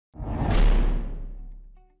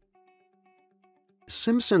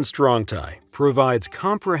Simpson Strong-Tie provides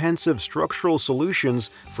comprehensive structural solutions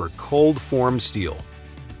for cold-formed steel.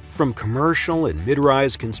 From commercial and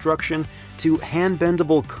mid-rise construction to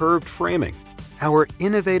hand-bendable curved framing, our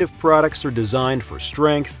innovative products are designed for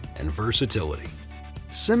strength and versatility.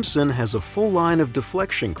 Simpson has a full line of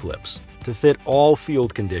deflection clips to fit all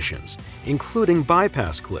field conditions, including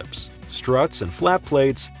bypass clips, struts and flat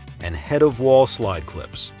plates, and head-of-wall slide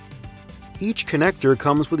clips. Each connector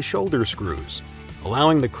comes with shoulder screws,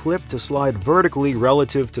 allowing the clip to slide vertically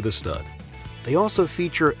relative to the stud. They also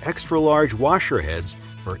feature extra-large washer heads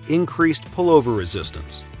for increased pullover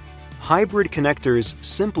resistance. Hybrid connectors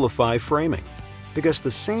simplify framing because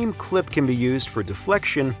the same clip can be used for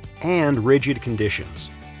deflection and rigid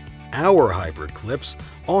conditions. Our hybrid clips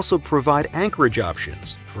also provide anchorage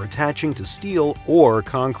options for attaching to steel or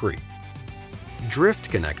concrete.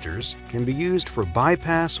 Drift connectors can be used for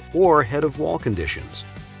bypass or head-of-wall conditions.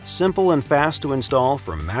 Simple and fast to install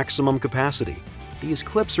for maximum capacity, these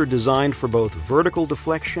clips are designed for both vertical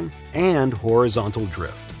deflection and horizontal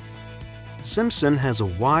drift. Simpson has a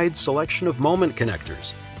wide selection of moment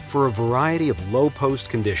connectors for a variety of low-post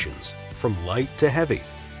conditions, from light to heavy.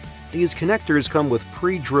 These connectors come with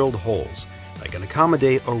pre-drilled holes that can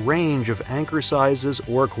accommodate a range of anchor sizes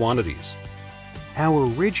or quantities. Our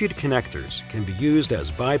rigid connectors can be used as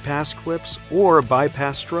bypass clips or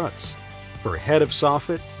bypass struts for head of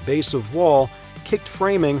soffit, base of wall, kicked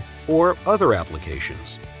framing, or other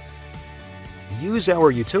applications. Use our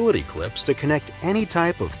utility clips to connect any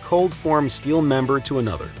type of cold-formed steel member to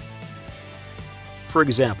another. For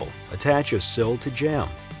example, attach a sill to jamb,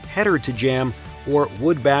 header to jamb, or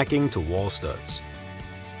wood backing to wall studs.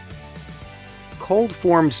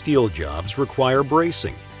 Cold-formed steel jobs require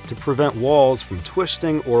bracing to prevent walls from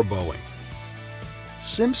twisting or bowing.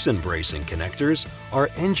 Simpson bracing connectors are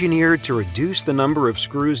engineered to reduce the number of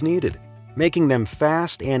screws needed, making them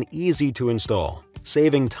fast and easy to install,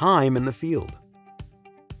 saving time in the field.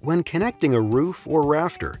 When connecting a roof or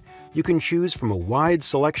rafter, you can choose from a wide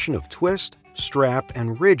selection of twist, strap,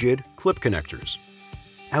 and rigid clip connectors.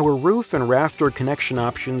 Our roof and rafter connection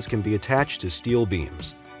options can be attached to steel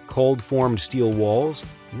beams, cold-formed steel walls,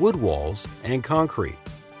 wood walls, and concrete.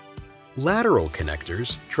 Lateral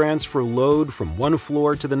connectors transfer load from one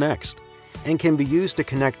floor to the next and can be used to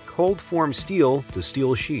connect cold-formed steel to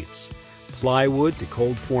steel sheets, plywood to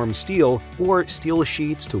cold-formed steel, or steel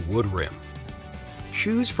sheets to wood rim.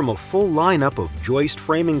 Choose from a full lineup of joist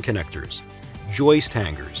framing connectors, joist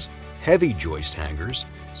hangers, heavy joist hangers,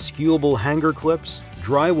 skewable hanger clips,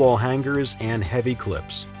 drywall hangers, and heavy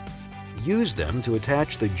clips. Use them to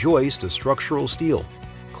attach the joist to structural steel,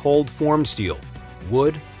 cold-formed steel,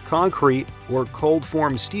 wood, concrete, or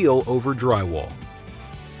cold-formed steel over drywall.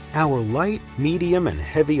 Our light, medium, and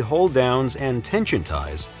heavy hold-downs and tension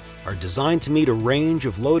ties are designed to meet a range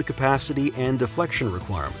of load capacity and deflection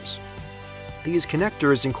requirements. These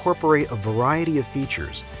connectors incorporate a variety of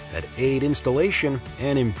features that aid installation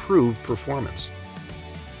and improve performance.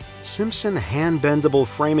 Simpson hand-bendable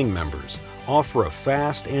framing members offer a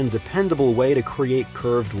fast and dependable way to create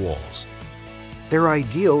curved walls. They're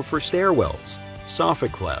ideal for stairwells,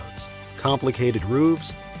 soffit clouds, complicated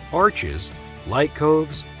roofs, arches, light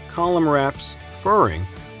coves, column wraps, furring,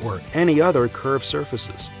 or any other curved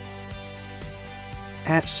surfaces.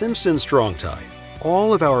 At Simpson Strong-Tie,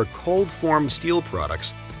 all of our cold-formed steel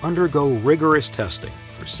products undergo rigorous testing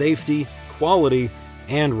for safety, quality,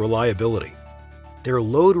 and reliability. They're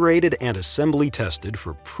load-rated and assembly tested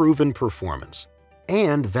for proven performance,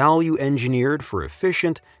 and value-engineered for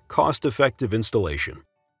efficient, cost-effective installation.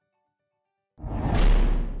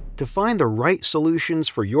 To find the right solutions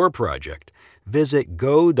for your project, visit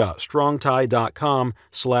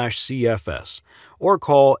go.strongtie.com/CFS or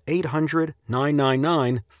call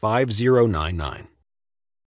 800-999-5099.